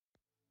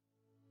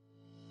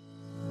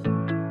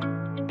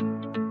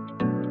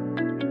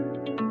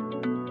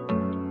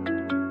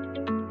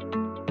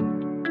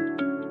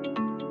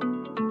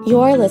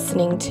You're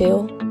listening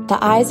to the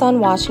Eyes on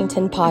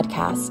Washington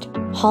podcast,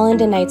 Holland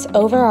 & Knight's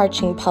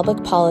overarching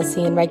public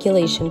policy and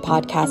regulation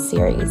podcast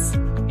series.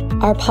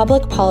 Our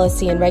public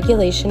policy and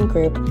regulation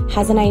group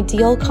has an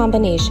ideal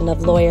combination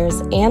of lawyers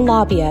and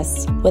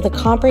lobbyists with a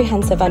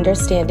comprehensive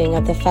understanding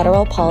of the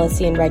federal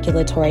policy and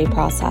regulatory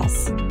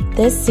process.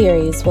 This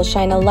series will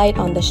shine a light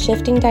on the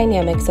shifting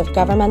dynamics of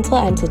governmental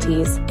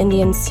entities and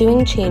the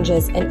ensuing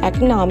changes in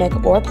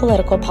economic or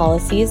political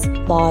policies,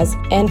 laws,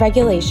 and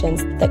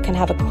regulations that can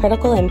have a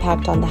critical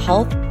impact on the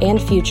health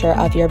and future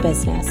of your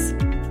business.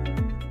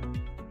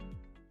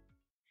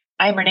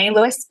 I'm Renee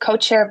Lewis,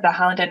 co-chair of the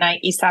Holland & Knight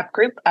ESOP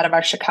group out of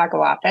our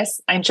Chicago office.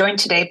 I'm joined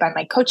today by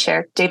my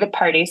co-chair, David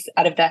Pardes,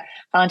 out of the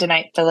Holland &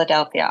 Knight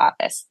Philadelphia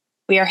office.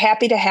 We are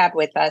happy to have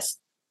with us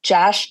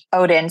Josh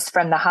Odins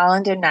from the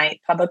Holland &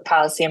 Knight Public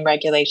Policy and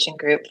Regulation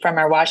Group from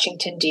our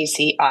Washington,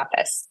 D.C.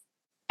 office.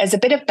 As a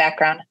bit of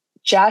background,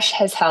 Josh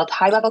has held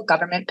high-level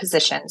government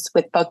positions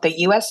with both the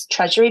U.S.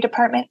 Treasury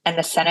Department and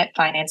the Senate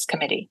Finance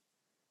Committee.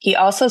 He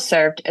also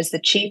served as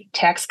the Chief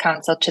Tax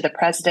Counsel to the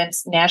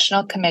President's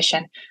National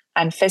Commission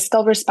on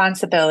Fiscal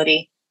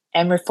Responsibility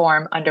and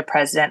Reform under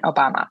President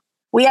Obama.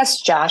 We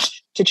asked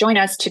Josh to join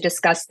us to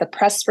discuss the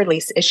press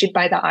release issued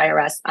by the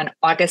IRS on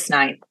August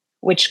 9th,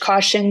 which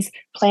cautions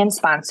plan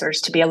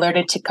sponsors to be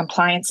alerted to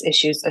compliance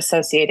issues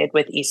associated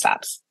with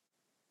ESOPs.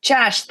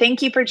 Josh,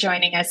 thank you for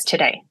joining us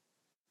today.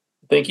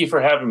 Thank you for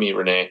having me,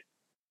 Renee.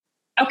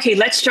 Okay,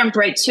 let's jump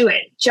right to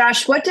it.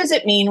 Josh, what does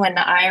it mean when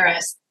the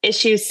IRS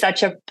issues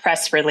such a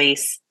press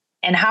release,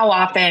 and how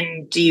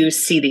often do you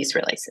see these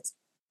releases?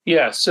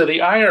 Yeah, so the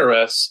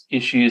IRS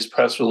issues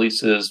press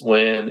releases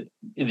when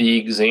the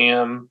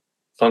exam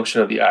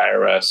function of the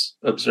IRS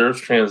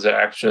observes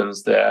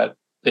transactions that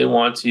they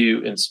want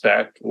to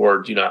inspect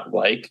or do not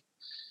like.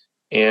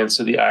 And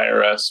so the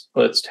IRS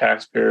puts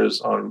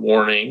taxpayers on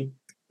warning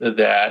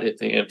that if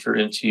they enter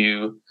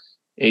into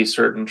a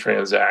certain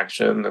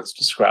transaction that's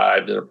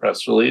described in a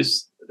press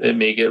release, it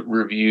may get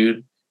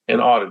reviewed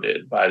and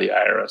audited by the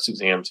IRS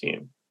exam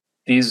team.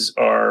 These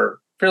are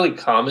fairly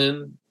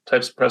common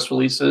types of press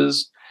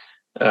releases.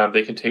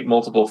 They can take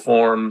multiple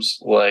forms,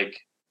 like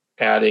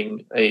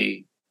adding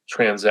a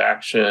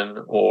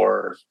transaction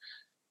or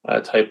a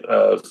type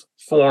of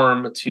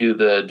form to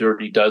the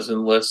dirty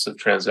dozen list of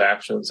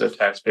transactions that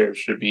taxpayers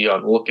should be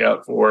on the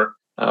lookout for.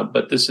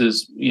 But this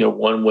is,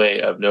 one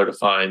way of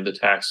notifying the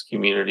tax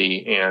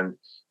community and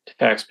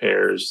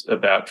taxpayers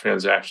about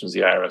transactions the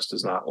IRS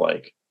does not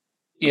like.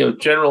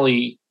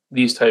 Generally,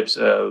 these types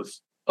of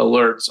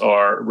alerts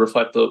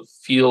reflect the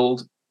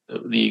field,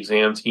 the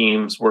exam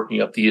teams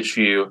working up the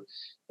issue,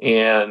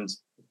 and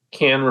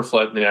can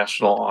reflect the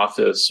national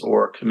office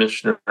or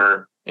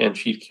commissioner and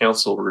chief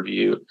counsel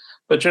review,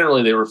 but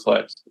generally they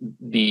reflect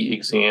the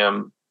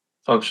exam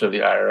function of the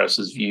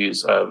IRS's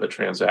views of a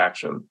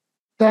transaction.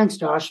 Thanks,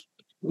 Josh.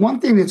 One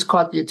thing that's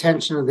caught the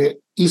attention of the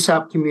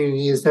ESOP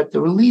community is that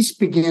the release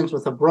begins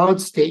with a broad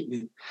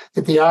statement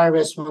that the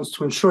IRS wants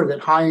to ensure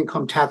that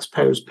high-income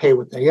taxpayers pay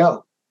what they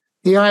owe.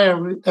 The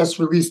IRS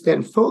release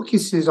then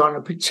focuses on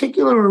a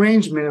particular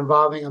arrangement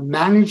involving a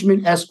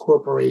management S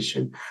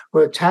corporation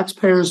where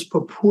taxpayers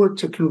purport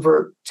to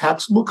convert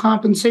taxable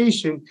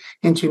compensation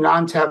into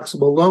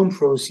non-taxable loan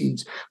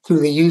proceeds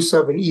through the use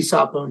of an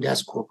ESOP-owned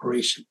S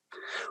corporation.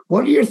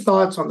 What are your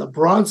thoughts on the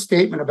broad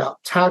statement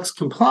about tax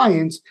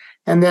compliance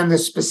and then the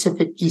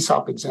specific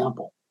ESOP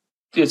example?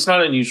 It's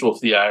not unusual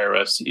for the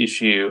IRS to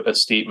issue a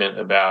statement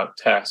about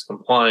tax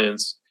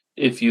compliance.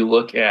 If you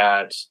look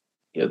at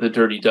the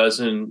Dirty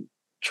Dozen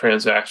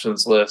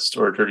transactions list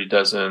or Dirty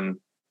Dozen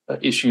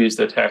issues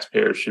that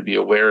taxpayers should be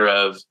aware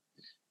of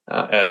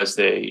as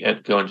they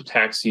go into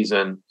tax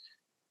season,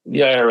 the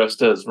IRS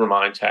does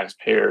remind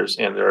taxpayers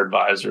and their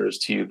advisors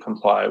to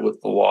comply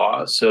with the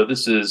law. So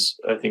this is,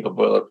 I think, a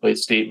boilerplate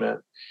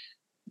statement.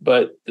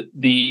 But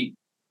the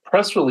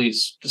press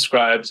release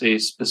describes a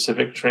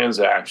specific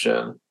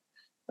transaction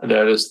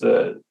that is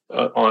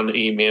on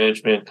a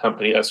management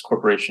company S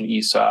corporation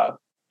ESOP,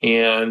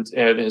 and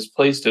has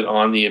placed it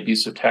on the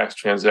abusive tax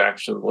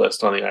transaction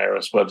list on the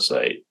IRS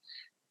website.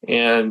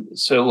 And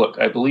so, look,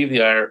 I believe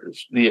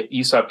the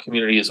ESOP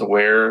community is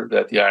aware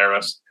that the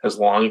IRS has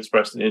long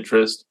expressed an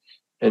interest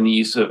in the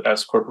use of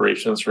S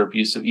corporations for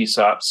abusive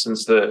ESOPs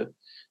since the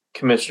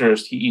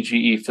Commissioner's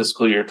TEGE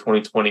fiscal year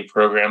 2020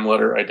 program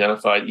letter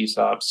identified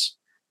ESOPs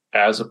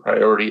as a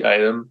priority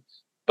item.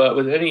 But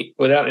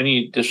without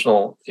any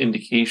additional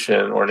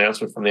indication or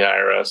announcement from the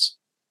IRS,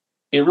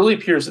 it really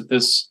appears that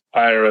this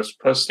IRS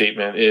press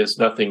statement is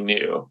nothing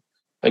new.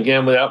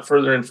 Again, without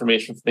further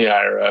information from the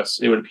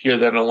IRS, it would appear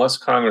that unless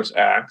Congress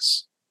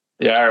acts,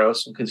 the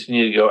IRS will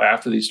continue to go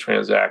after these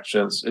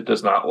transactions it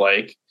does not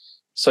like,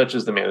 such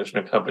as the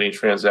management company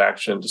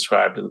transaction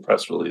described in the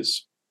press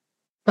release.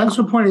 Thanks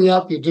for pointing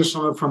out the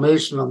additional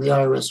information on the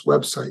IRS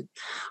website.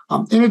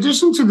 In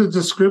addition to the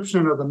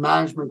description of the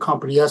management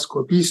company S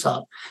Corp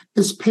ESOP,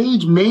 this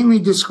page mainly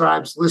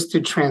describes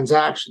listed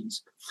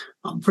transactions.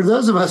 For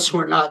those of us who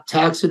are not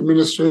tax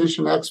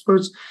administration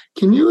experts,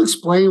 can you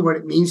explain what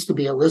it means to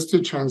be a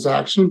listed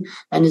transaction?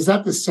 And is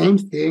that the same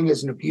thing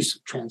as an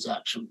abusive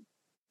transaction?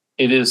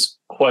 it is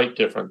quite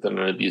different than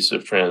an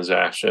abusive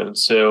transaction.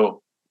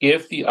 So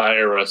if the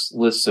IRS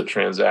lists a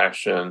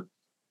transaction,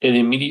 it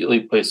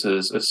immediately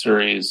places a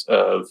series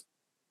of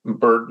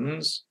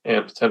burdens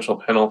and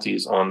potential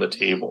penalties on the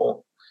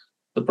table.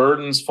 The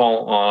burdens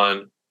fall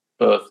on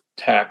both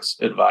tax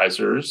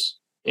advisors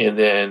and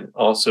then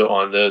also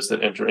on those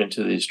that enter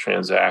into these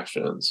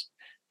transactions.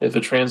 If a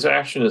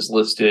transaction is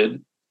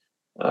listed,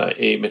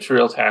 a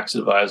material tax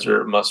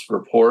advisor must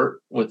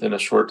report within a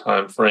short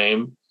time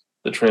frame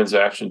the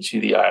transaction to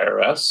the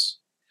IRS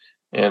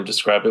and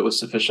describe it with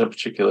sufficient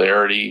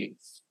particularity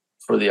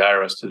for the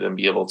IRS to then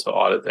be able to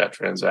audit that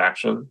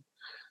transaction.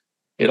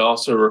 It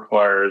also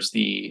requires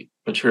the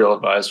material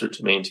advisor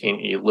to maintain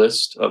a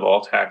list of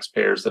all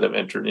taxpayers that have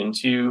entered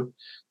into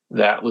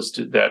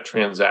that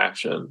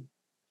transaction.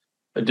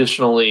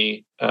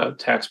 Additionally,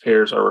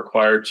 taxpayers are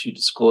required to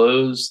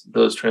disclose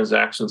those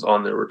transactions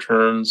on their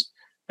returns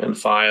and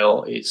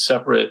file a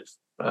separate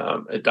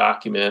a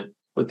document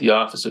with the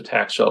Office of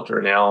Tax Shelter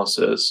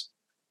Analysis,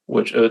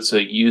 which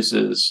OTSA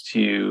uses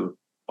to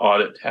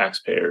audit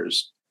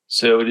taxpayers.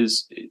 So it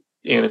is,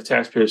 and if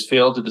taxpayers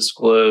fail to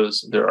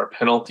disclose, there are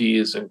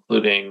penalties,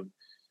 including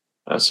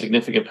a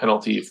significant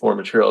penalty for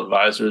material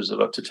advisors of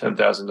up to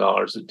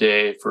 $10,000 a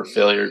day for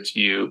failure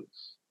to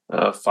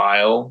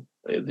file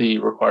the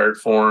required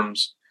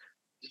forms.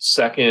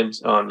 Second,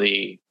 on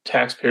the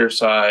taxpayer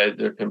side,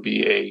 there can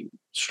be a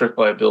strict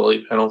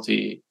liability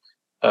penalty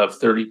of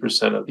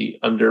 30% of the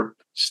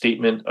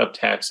understatement of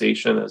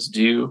taxation as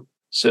due.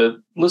 So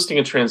listing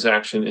a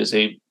transaction is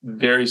a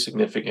very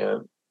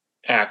significant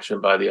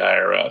action by the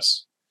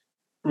IRS.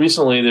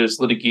 Recently, there's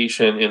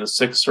litigation in the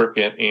Sixth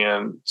Circuit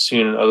and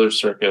soon in other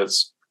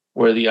circuits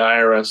where the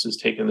IRS has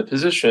taken the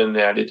position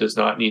that it does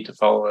not need to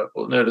follow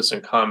a notice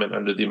and comment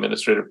under the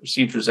Administrative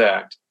Procedures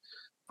Act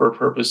for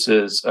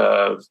purposes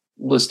of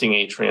listing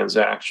a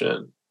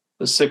transaction.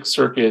 The Sixth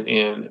Circuit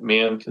in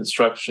Mann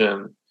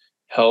Construction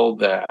held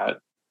that,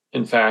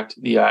 in fact,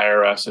 the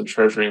IRS and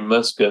Treasury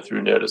must go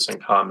through notice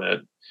and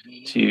comment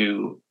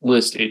to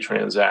list a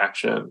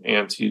transaction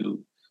and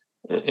to,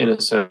 in a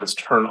sense,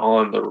 turn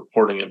on the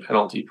reporting and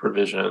penalty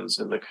provisions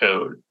in the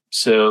code.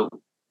 So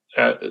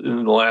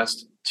in the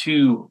last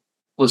two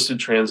listed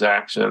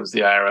transactions,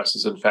 the IRS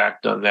has in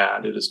fact done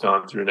that. It has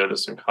gone through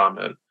notice and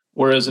comment.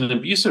 Whereas an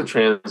abusive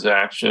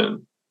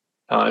transaction,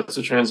 it's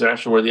a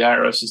transaction where the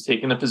IRS has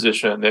taken a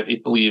position that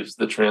it believes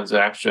the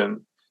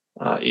transaction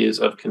is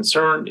of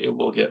concern. It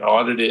will get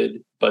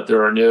audited, but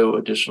there are no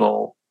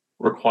additional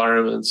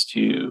requirements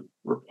to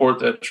report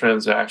that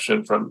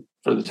transaction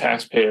for the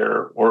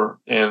taxpayer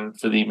and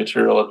for the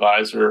material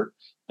advisor.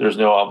 There's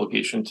no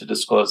obligation to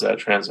disclose that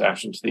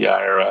transaction to the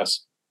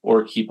IRS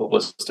or keep a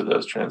list of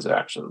those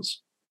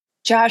transactions.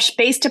 Josh,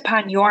 based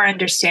upon your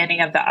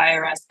understanding of the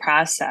IRS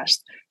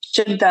process,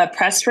 should the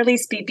press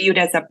release be viewed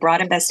as a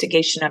broad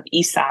investigation of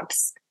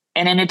ESOPs?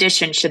 And in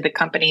addition, should the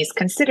companies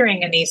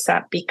considering an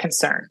ESOP be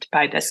concerned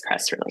by this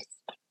press release?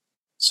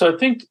 So I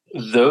think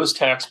those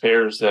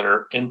taxpayers that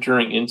are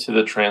entering into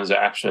the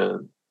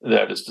transaction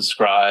that is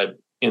described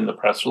in the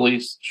press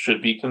release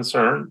should be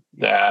concerned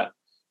that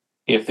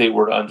if they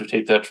were to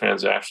undertake that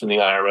transaction, the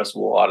IRS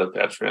will audit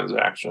that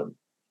transaction.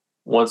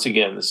 Once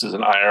again, this is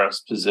an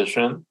IRS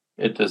position.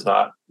 It does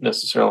not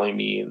necessarily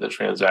mean the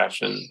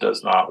transaction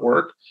does not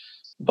work,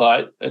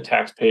 but a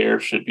taxpayer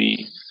should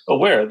be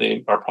aware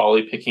they are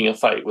probably picking a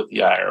fight with the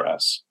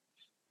IRS.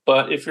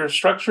 But if your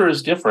structure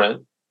is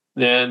different,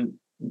 then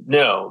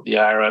no, the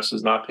IRS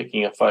is not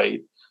picking a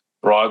fight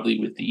broadly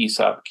with the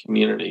ESOP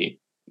community.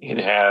 It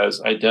has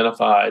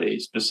identified a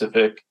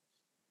specific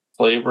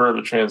flavor of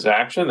a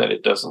transaction that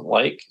it doesn't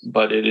like,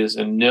 but it is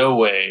in no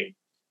way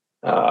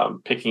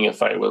picking a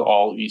fight with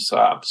all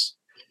ESOPs.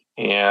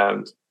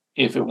 And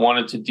if it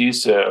wanted to do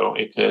so,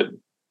 it could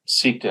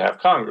seek to have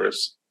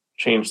Congress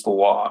change the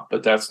law,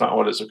 but that's not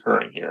what is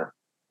occurring here.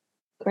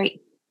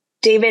 Great.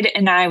 David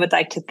and I would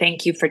like to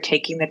thank you for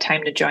taking the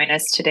time to join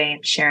us today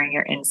and sharing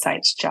your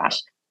insights, Josh.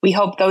 We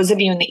hope those of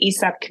you in the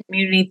ESOP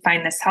community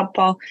find this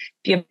helpful.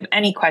 If you have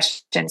any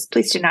questions,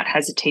 please do not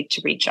hesitate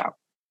to reach out.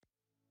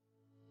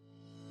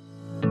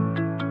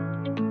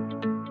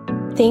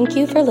 Thank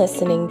you for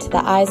listening to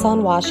the Eyes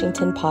on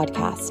Washington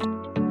podcast,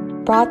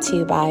 brought to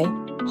you by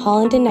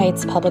Holland &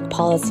 Knight's Public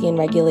Policy and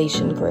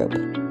Regulation Group.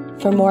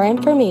 For more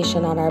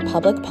information on our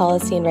Public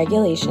Policy and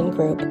Regulation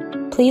Group,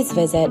 please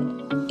visit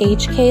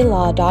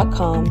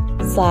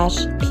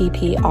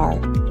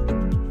hklaw.com/ppr.